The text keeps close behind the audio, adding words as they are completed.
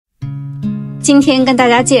今天跟大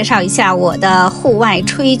家介绍一下我的户外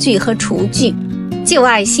炊具和厨具，旧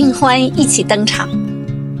爱新欢一起登场。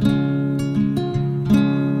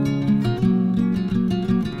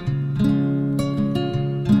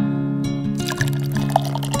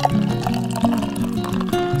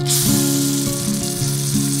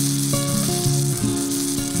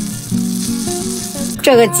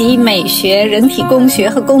这个集美学、人体工学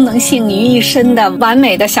和功能性于一身的完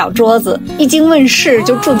美的小桌子，一经问世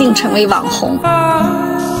就注定成为网红。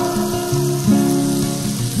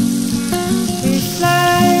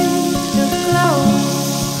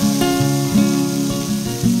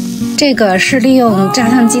这个是利用照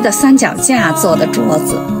相机的三脚架做的桌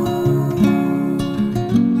子。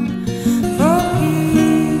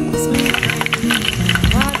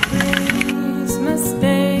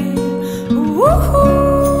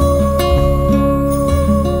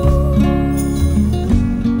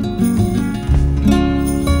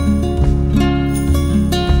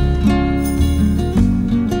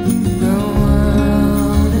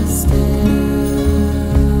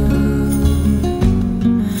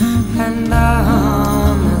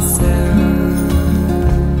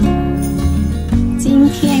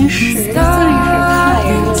实在是太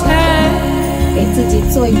热了，给自己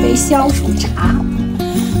做一杯消暑茶。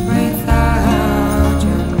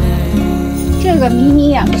这个迷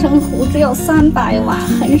你养生壶只有300瓦，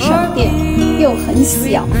很省电，又很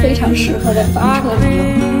小，非常适合在房车里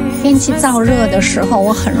用。天气燥热的时候，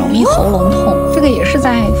我很容易喉咙痛，这个也是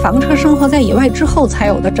在房车生活在野外之后才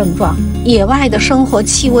有的症状。野外的生活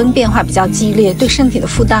气温变化比较激烈，对身体的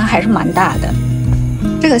负担还是蛮大的。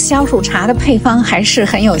这个消暑茶的配方还是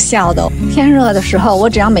很有效的。天热的时候，我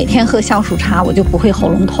只要每天喝消暑茶，我就不会喉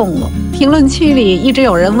咙痛了。评论区里一直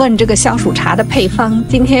有人问这个消暑茶的配方，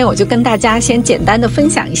今天我就跟大家先简单的分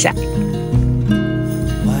享一下。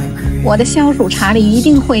我的消暑茶里一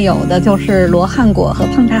定会有的就是罗汉果和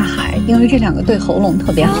胖大海，因为这两个对喉咙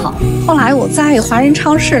特别好。后来我在华人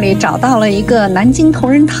超市里找到了一个南京同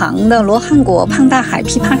仁堂的罗汉果胖大海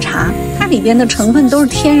枇杷茶，它里边的成分都是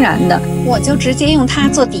天然的，我就直接用它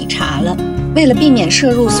做底茶了。为了避免摄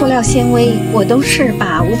入塑料纤维，我都是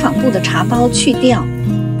把无纺布的茶包去掉，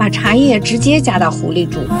把茶叶直接加到壶里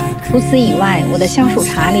煮。除此以外，我的消暑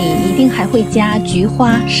茶里一定还会加菊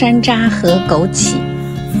花、山楂和枸杞。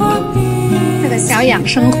这个小养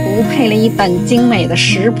生壶配了一本精美的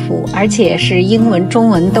食谱，而且是英文、中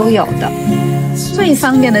文都有的。最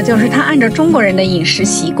方便的就是它按照中国人的饮食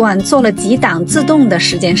习惯做了几档自动的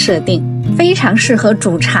时间设定，非常适合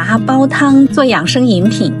煮茶、煲汤、做养生饮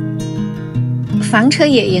品。房车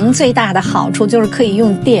野营最大的好处就是可以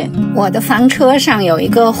用电，我的房车上有一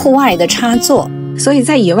个户外的插座，所以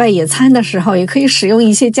在野外野餐的时候也可以使用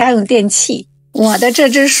一些家用电器。我的这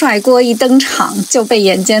只帅锅一登场就被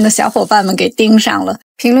眼尖的小伙伴们给盯上了，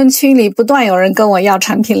评论区里不断有人跟我要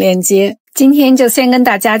产品链接。今天就先跟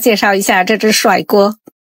大家介绍一下这只帅锅。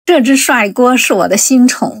这只帅锅是我的新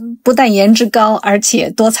宠，不但颜值高，而且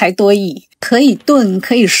多才多艺，可以炖，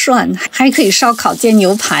可以涮，还可以烧烤煎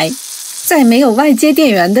牛排。在没有外接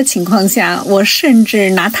电源的情况下，我甚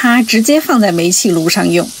至拿它直接放在煤气炉上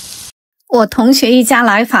用。我同学一家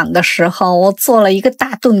来访的时候，我做了一个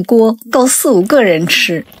大炖锅，够4-5个人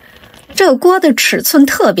吃。这个锅的尺寸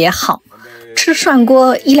特别好，吃涮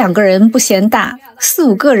锅1-2个人不嫌大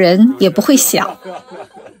，4-5个人也不会小。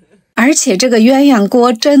而且这个鸳鸯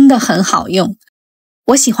锅真的很好用，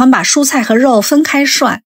我喜欢把蔬菜和肉分开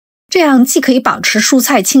涮，这样既可以保持蔬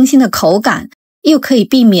菜清新的口感，又可以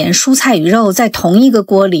避免蔬菜与肉在同一个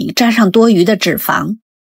锅里沾上多余的脂肪。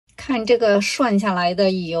看这个涮下来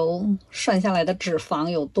的油，涮下来的脂肪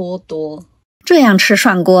有多多，这样吃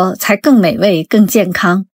涮锅才更美味更健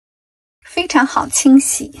康。非常好清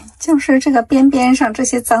洗，就是这个边边上这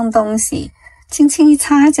些脏东西轻轻一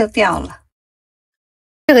擦就掉了。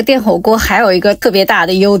这个电火锅还有一个特别大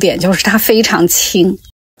的优点，就是它非常轻。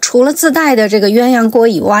除了自带的这个鸳鸯锅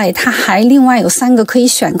以外，它还另外有3个可以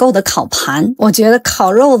选购的烤盘，我觉得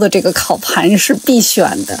烤肉的这个烤盘是必选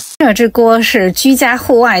的。这只锅是居家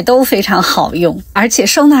户外都非常好用，而且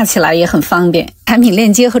收纳起来也很方便。产品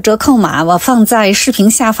链接和折扣码我放在视频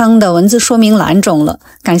下方的文字说明栏中了，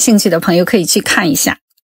感兴趣的朋友可以去看一下。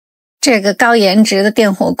这个高颜值的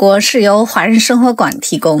电火锅是由华人生活馆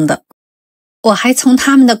提供的，我还从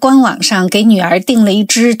他们的官网上给女儿订了一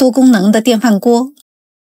只多功能的电饭锅，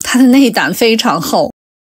它的内胆非常厚，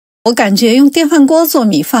我感觉用电饭锅做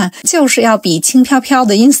米饭就是要比轻飘飘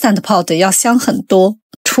的 Instant Pot 要香很多。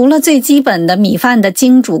除了最基本的米饭的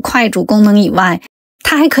精煮、快煮功能以外，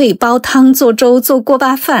它还可以煲汤、做粥、做锅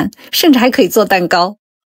巴饭，甚至还可以做蛋糕。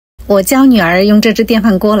我教女儿用这只电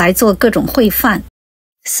饭锅来做各种烩饭，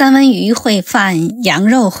三文鱼烩饭、羊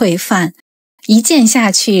肉烩饭、一键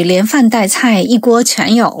下去，连饭带菜一锅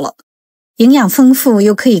全有了，营养丰富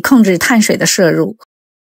又可以控制碳水的摄入。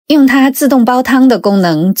用它自动煲汤的功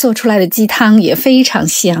能做出来的鸡汤也非常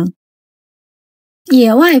香。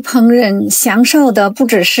野外烹饪享受的不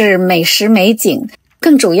只是美食美景，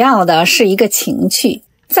更主要的是一个情趣。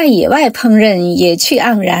在野外烹饪野趣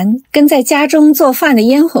盎然，跟在家中做饭的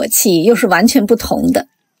烟火气又是完全不同的。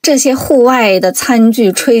这些户外的餐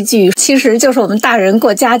具炊具其实就是我们大人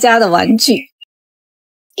过家家的玩具。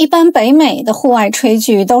一般北美的户外炊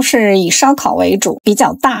具都是以烧烤为主，比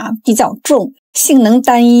较大比较重，性能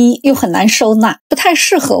单一又很难收纳，不太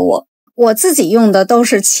适合我。我自己用的都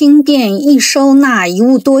是轻便易收纳一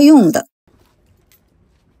物多用的。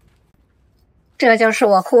这就是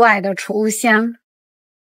我户外的储物箱。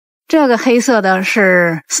这个黑色的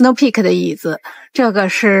是 Snow Peak 的椅子，这个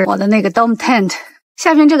是我的那个 Dome Tent，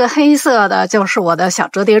 下面这个黑色的就是我的小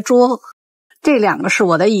折叠桌，这两个是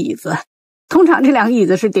我的椅子。通常这两个椅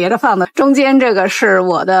子是叠着放的，中间这个是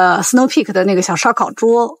我的 Snow Peak 的那个小烧烤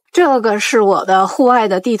桌，这个是我的户外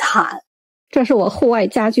的地毯，这是我户外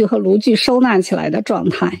家具和炉具收纳起来的状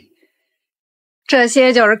态。这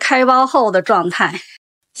些就是开包后的状态。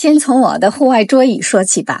先从我的户外桌椅说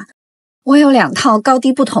起吧。我有2套高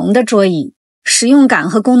低不同的桌椅，实用感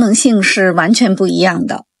和功能性是完全不一样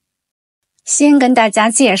的。先跟大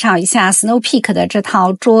家介绍一下 Snow Peak 的这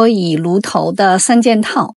套桌椅炉头的3件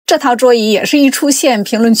套。这套桌椅也是一出现，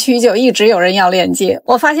评论区就一直有人要链接。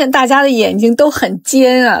我发现大家的眼睛都很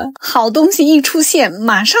尖啊，好东西一出现，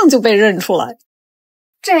马上就被认出来。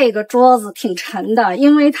这个桌子挺沉的，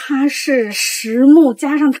因为它是实木，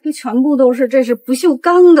加上它全部都是，这是不锈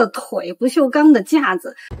钢的腿，不锈钢的架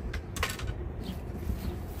子。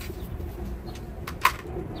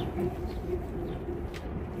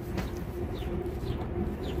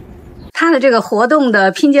它的这个活动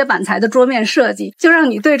的拼接板材的桌面设计，就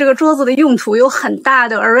让你对这个桌子的用途有很大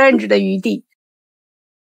的 arrange 的余地。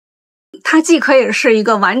它既可以是一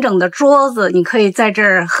个完整的桌子，你可以在这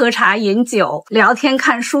儿喝茶饮酒聊天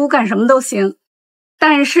看书干什么都行，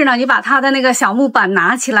但是呢，你把它的那个小木板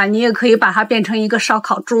拿起来，你也可以把它变成一个烧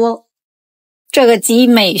烤桌。这个集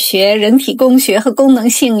美学、人体工学和功能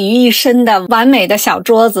性于一身的完美的小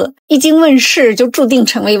桌子，一经问世就注定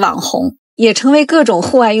成为网红，也成为各种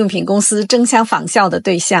户外用品公司争相仿效的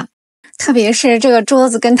对象。特别是这个桌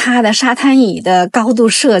子跟它的沙滩椅的高度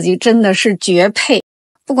设计真的是绝配，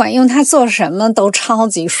不管用它做什么都超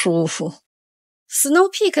级舒服。Snow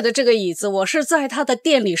Peak 的这个椅子，我是在它的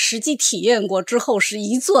店里实际体验过之后是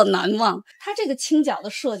一坐难忘。它这个倾角的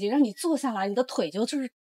设计让你坐下来，你的腿就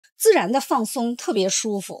是自然的放松，特别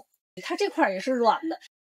舒服。它这块也是软的，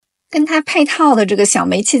跟它配套的这个小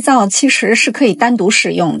煤气灶其实是可以单独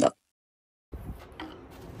使用的。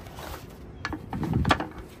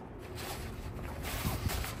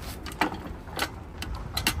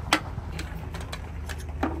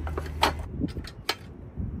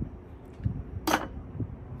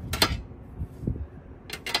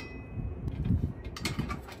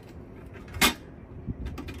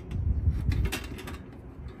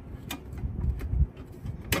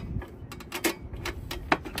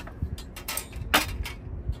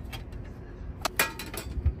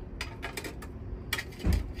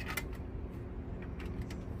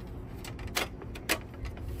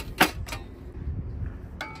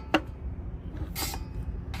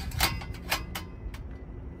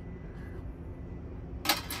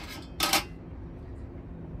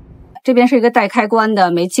这边是一个带开关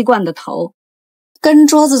的煤气罐的头，跟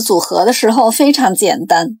桌子组合的时候非常简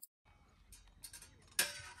单。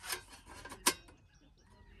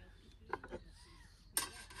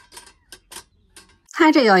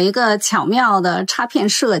它这有一个巧妙的插片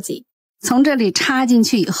设计，从这里插进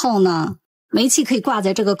去以后呢，煤气可以挂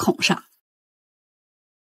在这个孔上。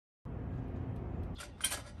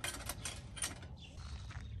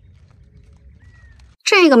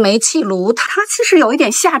这个煤气炉它其实有一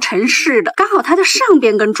点下沉式的，刚好它的上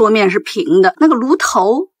边跟桌面是平的，那个炉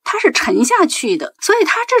头它是沉下去的，所以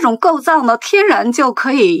它这种构造呢，天然就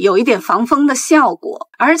可以有一点防风的效果。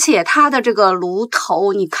而且它的这个炉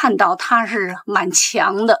头你看到它是蛮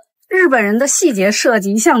强的，日本人的细节设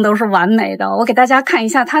计一向都是完美的。我给大家看一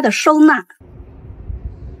下它的收纳。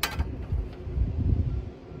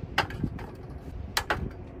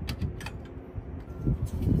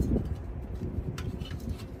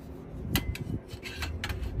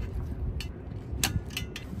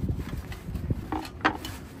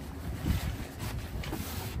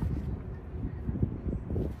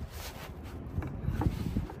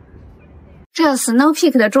这 Snow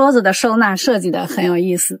Peak 的桌子的收纳设计的很有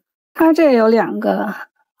意思，它这有2个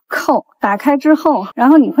扣，打开之后，然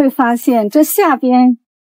后你会发现这下边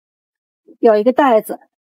有一个袋子，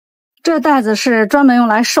这袋子是专门用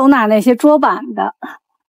来收纳那些桌板的，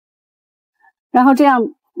然后这样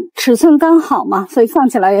尺寸刚好嘛，所以放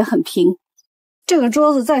起来也很平。这个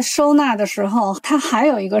桌子在收纳的时候，它还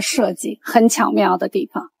有一个设计很巧妙的地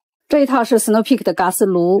方。这一套是 Peak 的 gas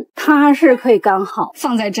炉，它是可以刚好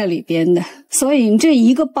放在这里边的，所以你这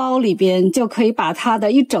一个包里边就可以把它的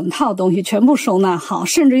一整套东西全部收纳好，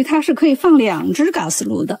甚至于它是可以放2只 gas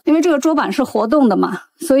炉的，因为这个桌板是活动的嘛，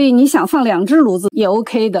所以你想放2只炉子也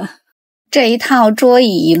OK 的。这一套桌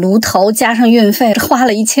椅、炉头加上运费花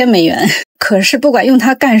了1000美元，可是不管用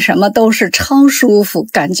它干什么都是超舒服，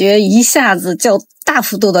感觉一下子就大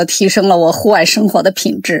幅度的提升了我户外生活的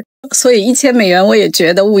品质，所以1000美元我也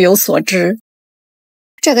觉得物有所值。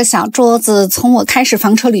这个小桌子从我开始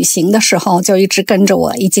房车旅行的时候就一直跟着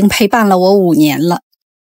我，已经陪伴了我5年了。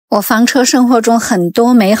我房车生活中很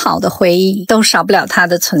多美好的回忆都少不了它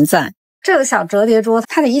的存在。这个小折叠桌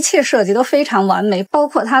它的一切设计都非常完美，包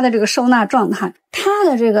括它的这个收纳状态，它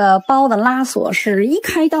的这个包的拉锁是一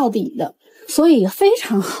开到底的，所以非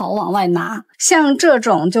常好往外拿。像这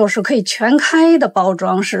种就是可以全开的包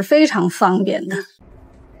装是非常方便的。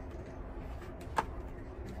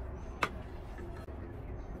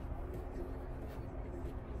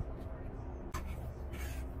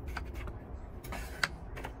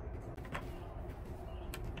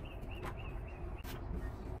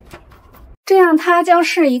这样它将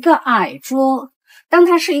是一个矮桌，当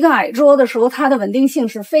它是一个矮桌的时候，它的稳定性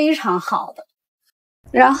是非常好的，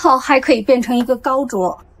然后还可以变成一个高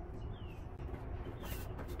桌。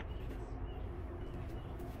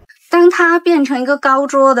当它变成一个高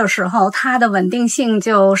桌的时候，它的稳定性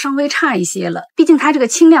就稍微差一些了，毕竟它这个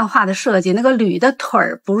轻量化的设计，那个铝的腿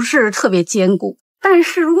儿不是特别坚固。但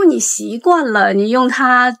是如果你习惯了，你用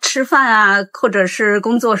它吃饭啊，或者是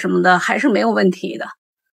工作什么的，还是没有问题的。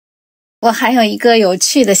我还有一个有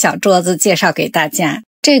趣的小桌子介绍给大家，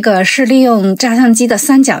这个是利用照相机的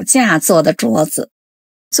三脚架做的桌子，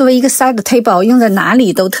作为一个 side table 用在哪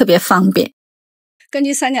里都特别方便。根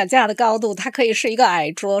据三脚架的高度，它可以是一个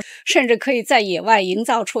矮桌，甚至可以在野外营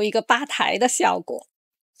造出一个吧台的效果。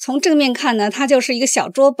从正面看呢，它就是一个小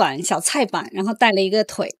桌板、小菜板，然后带了一个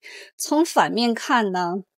腿。从反面看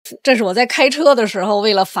呢，这是我在开车的时候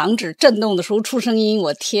为了防止震动的时候出声音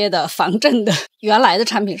我贴的防震的，原来的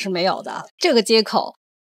产品是没有的。这个接口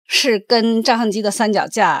是跟照相机的三脚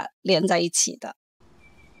架连在一起的。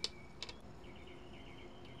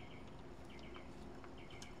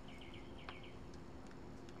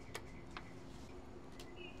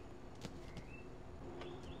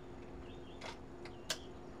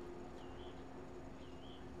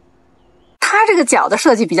它这个脚的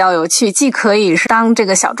设计比较有趣，既可以是当这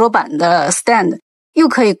个小桌板的 stand， 又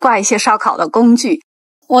可以挂一些烧烤的工具。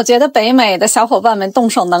我觉得北美的小伙伴们动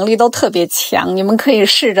手能力都特别强，你们可以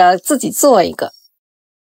试着自己做一个。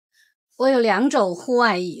我有2种户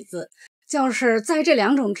外椅子，就是在这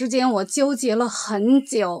2种之间我纠结了很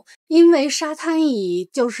久，因为沙滩椅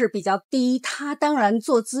就是比较低，它当然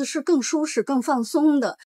坐姿是更舒适更放松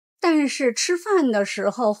的，但是吃饭的时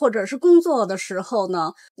候或者是工作的时候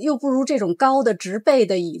呢，又不如这种高的直背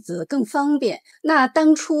的椅子更方便。那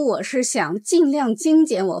当初我是想尽量精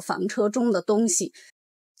简我房车中的东西，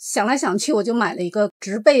想来想去我就买了一个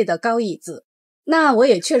直背的高椅子。那我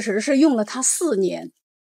也确实是用了它4年，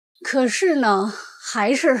可是呢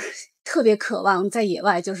还是特别渴望在野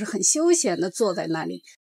外就是很休闲的坐在那里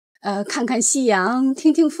看看夕阳，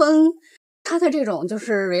听听风，它的这种就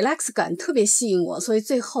是 relax 感特别吸引我，所以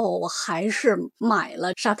最后我还是买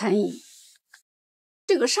了沙滩椅。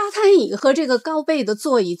这个沙滩椅和这个高背的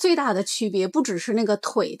座椅最大的区别不只是那个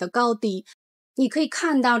腿的高低，你可以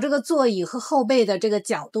看到这个座椅和后背的这个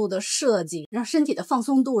角度的设计，让身体的放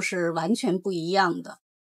松度是完全不一样的。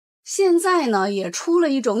现在呢也出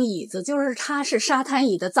了一种椅子，就是它是沙滩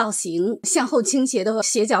椅的造型，向后倾斜的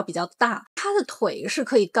斜角比较大，它的腿是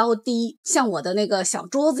可以高低，像我的那个小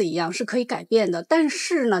桌子一样是可以改变的。但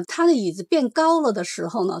是呢它的椅子变高了的时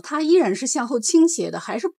候呢，它依然是向后倾斜的，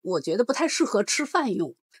还是我觉得不太适合吃饭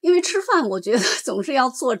用，因为吃饭我觉得总是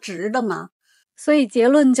要坐直的嘛。所以结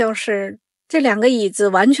论就是这2个椅子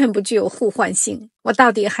完全不具有互换性，我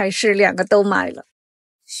到底还是2个都买了。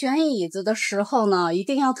选椅子的时候呢，一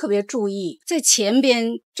定要特别注意，在前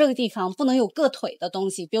边这个地方不能有硌腿的东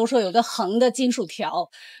西，比如说有个横的金属条，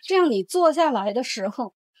这样你坐下来的时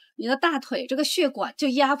候，你的大腿这个血管就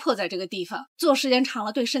压迫在这个地方，坐时间长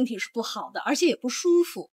了对身体是不好的，而且也不舒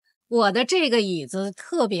服。我的这个椅子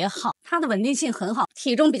特别好，它的稳定性很好，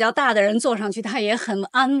体重比较大的人坐上去它也很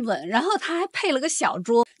安稳，然后它还配了个小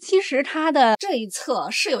桌。其实它的这一侧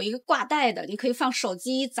是有一个挂带的，你可以放手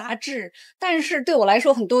机杂志，但是对我来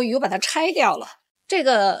说很多余，我把它拆掉了。这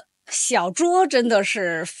个小桌真的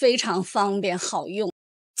是非常方便好用。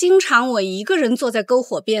经常我一个人坐在篝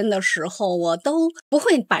火边的时候，我都不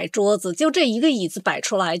会摆桌子，就这一个椅子摆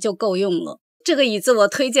出来就够用了。这个椅子我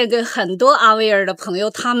推荐给很多阿维尔的朋友，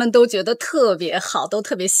他们都觉得特别好，都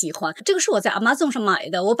特别喜欢。这个是我在 Amazon 上买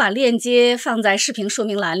的，我把链接放在视频说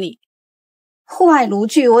明栏里。户外炉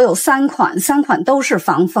具我有3款都是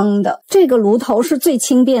防风的。这个炉头是最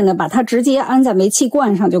轻便的，把它直接安在煤气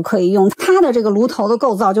罐上就可以用。它的这个炉头的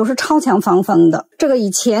构造就是超强防风的。这个以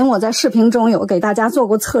前我在视频中有给大家做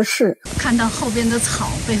过测试，看到后边的草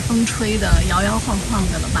被风吹得摇摇晃晃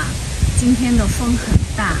的了吧？今天的风很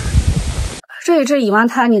大。这只伊瓦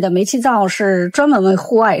塔尼的煤气灶是专门为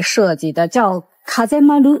户外设计的，叫卡在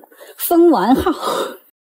马路风丸号。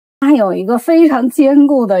它有一个非常坚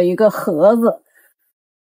固的一个盒子，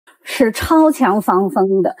是超强防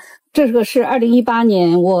风的。这个是2018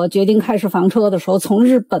年我决定开始房车的时候从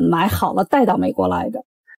日本买好了带到美国来的。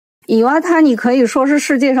伊瓦塔尼可以说是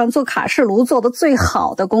世界上做卡式炉做的最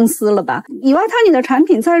好的公司了吧。伊瓦塔尼的产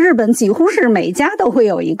品在日本几乎是每家都会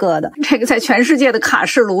有一个的，这个在全世界的卡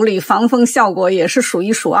式炉里防风效果也是数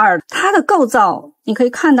一数二的。它的构造你可以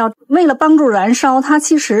看到，为了帮助燃烧，它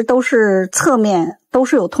其实都是侧面都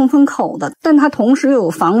是有通风口的，但它同时又有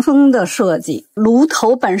防风的设计。炉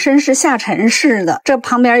头本身是下沉式的，这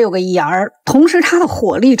旁边有个沿儿，同时它的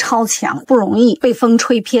火力超强，不容易被风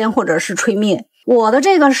吹偏或者是吹灭。我的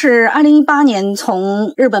这个是2018年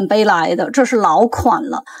从日本背来的，这是老款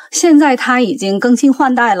了，现在它已经更新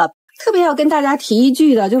换代了。特别要跟大家提一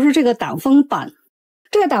句的就是这个挡风板。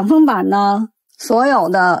这个挡风板呢，所有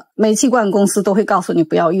的煤气罐公司都会告诉你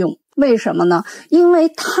不要用。为什么呢？因为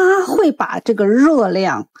它会把这个热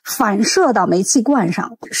量反射到煤气罐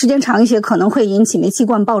上，时间长一些可能会引起煤气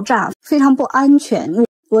罐爆炸，非常不安全。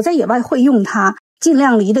我在野外会用它，尽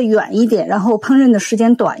量离得远一点，然后烹饪的时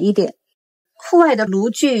间短一点。户外的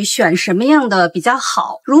炉具选什么样的比较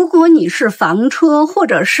好？如果你是房车或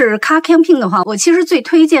者是 car camping 的话，我其实最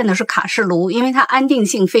推荐的是卡式炉，因为它安定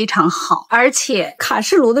性非常好，而且卡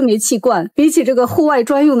式炉的煤气罐比起这个户外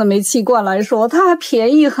专用的煤气罐来说，它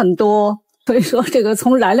便宜很多。所以说这个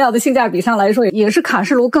从燃料的性价比上来说也是卡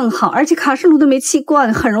式炉更好，而且卡式炉的煤气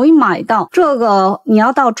罐很容易买到，这个你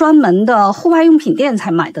要到专门的户外用品店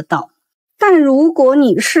才买得到。但如果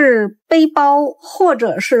你是背包，或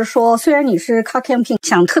者是说虽然你是 car camping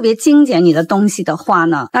想特别精简你的东西的话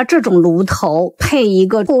呢，那这种炉头配一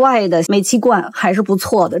个户外的煤气罐还是不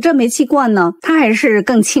错的。这煤气罐呢，它还是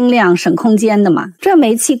更轻量省空间的嘛。这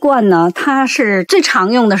煤气罐呢，它是最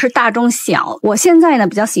常用的是大中小，我现在呢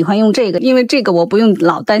比较喜欢用这个，因为这个我不用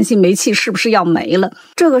老担心煤气是不是要没了，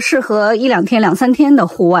这个适合1-2天2-3天的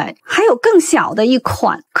户外。还有更小的一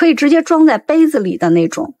款可以直接装在杯子里的那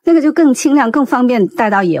种，那个就更轻量更方便带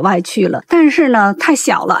到野外去了，但是呢太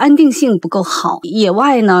小了，安定性不够好。野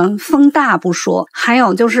外呢风大不说，还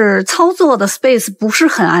有就是操作的 space 不是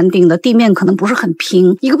很安定的，地面可能不是很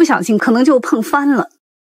平，一个不小心可能就碰翻了。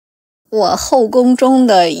我后宫中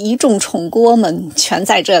的一众宠锅们全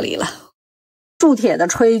在这里了。铸铁的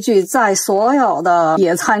炊具在所有的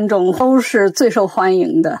野餐中都是最受欢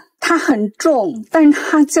迎的，它很重，但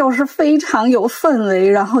它就是非常有氛围，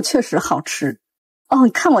然后确实好吃。哦，你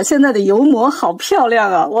看我现在的油膜好漂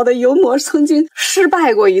亮啊！我的油膜曾经失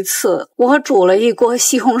败过一次，我煮了一锅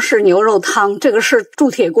西红柿牛肉汤，这个是铸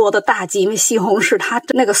铁锅的大忌，因为西红柿它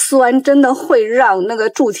那个酸真的会让那个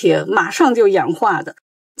铸铁马上就氧化的，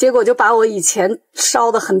结果就把我以前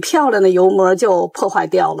烧得很漂亮的油膜就破坏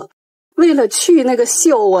掉了。为了去那个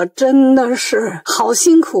锈，我真的是好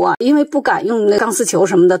辛苦啊，因为不敢用那钢丝球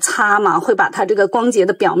什么的擦嘛，会把它这个光洁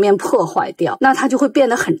的表面破坏掉，那它就会变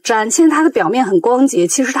得很粘。现在它的表面很光洁，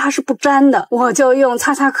其实它是不粘的，我就用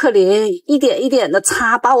擦擦克林一点一点的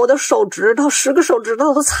擦，把我的手指头10个手指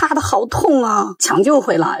头都擦得好痛啊，抢救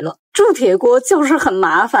回来了。铸铁锅就是很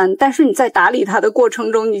麻烦，但是你在打理它的过程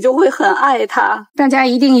中，你就会很爱它。大家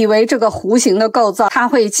一定以为这个弧形的构造它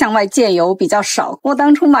会向外溅油比较少，我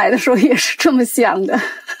当初买的时候也是这么想的，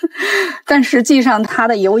但实际上它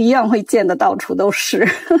的油一样会溅得到处都是。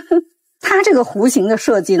它这个弧形的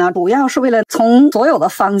设计呢，主要是为了从所有的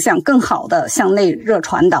方向更好的向内热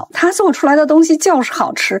传导，它做出来的东西就是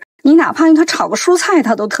好吃，你哪怕用它炒个蔬菜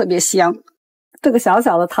它都特别香。这个小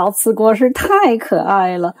小的陶瓷锅是太可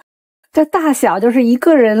爱了，这大小就是1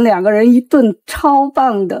个人2个人一顿，超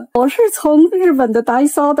棒的。我是从日本的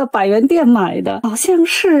Daiso的100元店买的，好像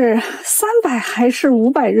是300还是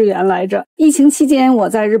500日元来着。疫情期间我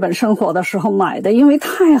在日本生活的时候买的，因为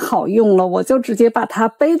太好用了，我就直接把它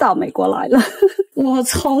背到美国来了。我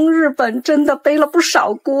从日本真的背了不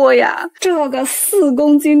少锅呀，这个4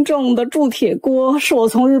公斤重的铸铁锅是我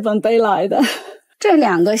从日本背来的。这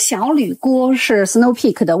两个小铝锅是 Snow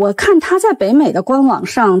Peak 的，我看它在北美的官网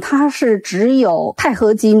上，它是只有钛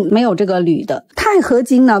合金，没有这个铝的。钛合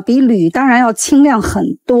金呢，比铝当然要轻量很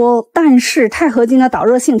多，但是钛合金的导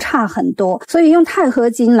热性差很多，所以用钛合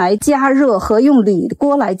金来加热和用铝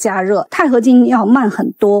锅来加热，钛合金要慢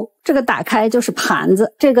很多。这个打开就是盘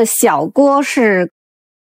子，这个小锅是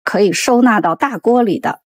可以收纳到大锅里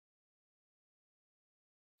的。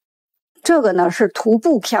这个呢是徒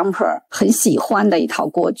步 camper 很喜欢的一套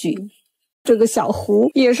锅具。这个小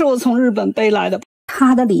壶也是我从日本背来的，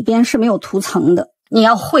它的里边是没有涂层的，你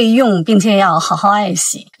要会用并且要好好爱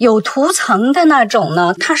惜。有涂层的那种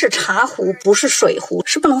呢，它是茶壶不是水壶，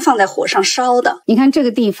是不能放在火上烧的。你看这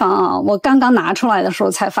个地方啊，我刚刚拿出来的时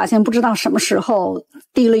候才发现，不知道什么时候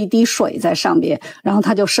滴了一滴水在上边，然后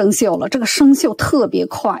它就生锈了。这个生锈特别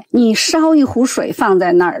快，你烧一壶水放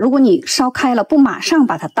在那儿，如果你烧开了不马上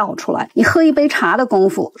把它倒出来，你喝一杯茶的功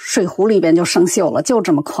夫，水壶里边就生锈了，就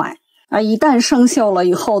这么快。一旦生锈了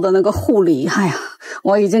以后的那个护理，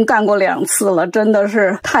我已经干过2次了，真的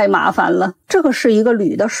是太麻烦了。这个是一个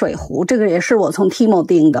铝的水壶，这个也是我从 Timo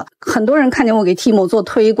订的。很多人看见我给 Timo 做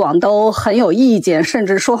推广都很有意见，甚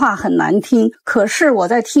至说话很难听。可是我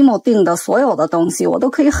在 Timo 订的所有的东西，我都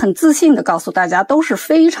可以很自信的告诉大家都是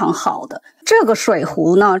非常好的。这个水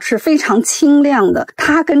壶呢是非常轻量的，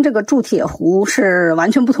它跟这个铸铁壶是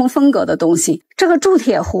完全不同风格的东西。这个铸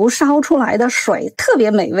铁壶烧出来的水特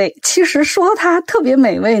别美味，其实说它特别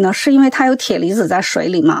美味呢，是因为它有铁离子在水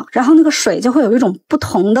里嘛，然后那个水就会有一种不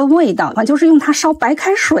同的味道，就是用它烧白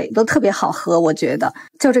开水都特别好喝。我觉得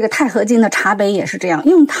就这个钛合金的茶杯也是这样，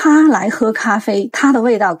用它来喝咖啡，它的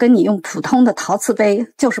味道跟你用普通的陶瓷杯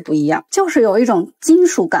就是不一样，就是有一种金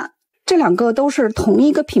属感。这两个都是同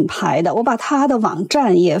一个品牌的，我把它的网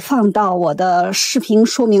站也放到我的视频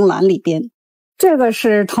说明栏里边。这个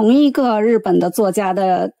是同一个日本的作家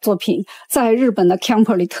的作品，在日本的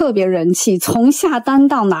camper 里特别人气，从下单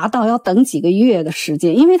到拿到要等几个月的时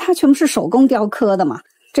间，因为它全部是手工雕刻的嘛。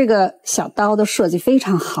这个小刀的设计非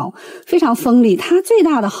常好，非常锋利。它最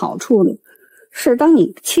大的好处呢，是当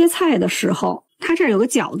你切菜的时候，它这儿有个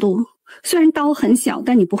角度，虽然刀很小，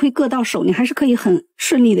但你不会硌到手，你还是可以很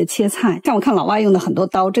顺利的切菜。像我看老外用的很多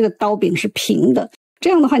刀，这个刀柄是平的，这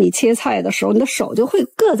样的话你切菜的时候，你的手就会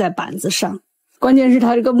硌在板子上。关键是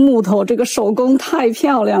它这个木头，这个手工太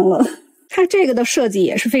漂亮了。它这个的设计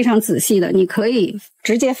也是非常仔细的，你可以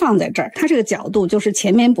直接放在这儿，它这个角度就是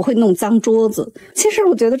前面不会弄脏桌子。其实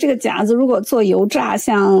我觉得这个夹子如果做油炸，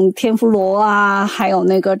像天妇罗啊，还有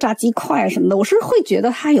那个炸鸡块什么的，我是会觉得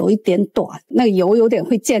它有一点短，那个油有点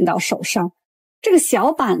会溅到手上。这个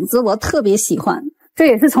小板子我特别喜欢，这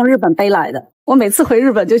也是从日本背来的。我每次回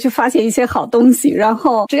日本就去发现一些好东西，然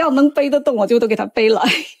后只要能背得动我就都给它背来。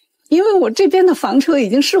因为我这边的房车已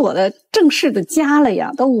经是我的正式的家了呀，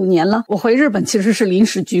都5年了。我回日本其实是临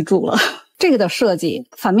时居住了。这个的设计，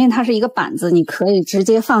反面它是一个板子，你可以直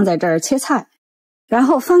接放在这儿切菜。然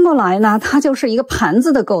后翻过来呢，它就是一个盘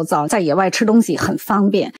子的构造，在野外吃东西很方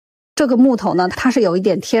便。这个木头呢，它是有一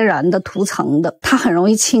点天然的涂层的，它很容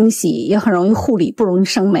易清洗，也很容易护理，不容易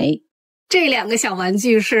生霉。这两个小玩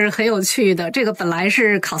具是很有趣的，这个本来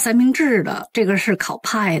是烤三明治的，这个是烤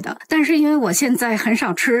派的，但是因为我现在很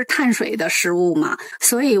少吃碳水的食物嘛，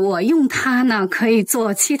所以我用它呢可以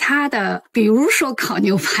做其他的，比如说烤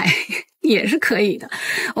牛排也是可以的，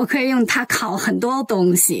我可以用它烤很多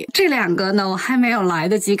东西。这两个呢我还没有来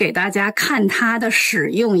得及给大家看它的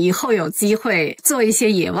使用，以后有机会做一些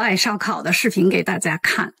野外烧烤的视频给大家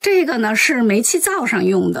看。这个呢是煤气灶上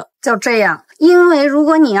用的，就这样。因为如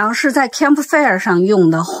果你要是在 campfire 上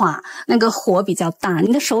用的话，那个火比较大，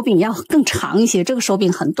你的手柄要更长一些，这个手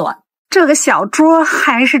柄很短。这个小桌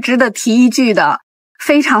还是值得提一句的，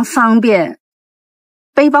非常方便。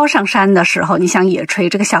背包上山的时候，你想野炊，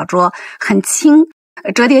这个小桌很轻，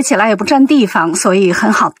折叠起来也不占地方，所以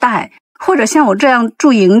很好带。或者像我这样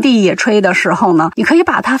住营地野炊的时候呢，你可以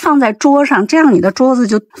把它放在桌上，这样你的桌子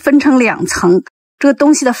就分成2层，这个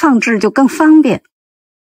东西的放置就更方便。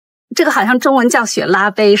这个好像中文叫雪拉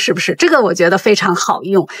杯，是不是？这个我觉得非常好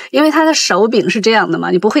用，因为它的手柄是这样的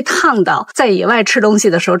嘛，你不会烫到。在野外吃东西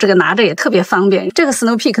的时候，这个拿着也特别方便。这个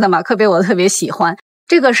Snow Peak 的马克杯我特别喜欢，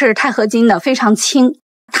这个是钛合金的，非常轻，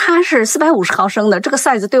它是450毫升的，这个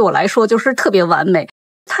size 对我来说就是特别完美。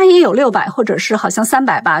它也有600或者是好像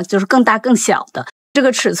300吧，就是更大更小的。这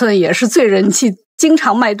个尺寸也是最人气，经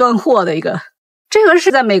常卖断货的一个。这个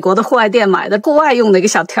是在美国的户外店买的，户外用的一个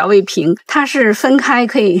小调味瓶，它是分开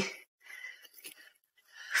可以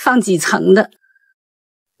放几层的。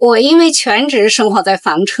我因为全职生活在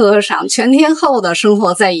房车上，全天候的生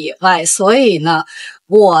活在野外，所以呢，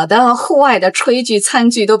我的户外的炊具、餐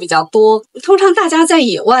具都比较多。通常大家在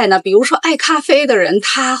野外呢，比如说爱咖啡的人，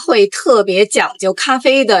他会特别讲究咖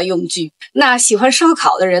啡的用具；那喜欢烧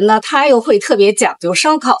烤的人呢，他又会特别讲究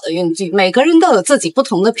烧烤的用具。每个人都有自己不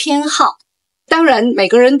同的偏好，当然每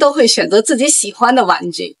个人都会选择自己喜欢的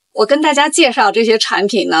玩具。我跟大家介绍这些产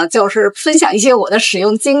品呢，就是分享一些我的使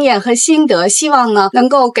用经验和心得，希望呢能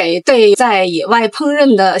够给对在野外烹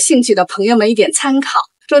饪的兴趣的朋友们一点参考。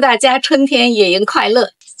祝大家春天野营快乐！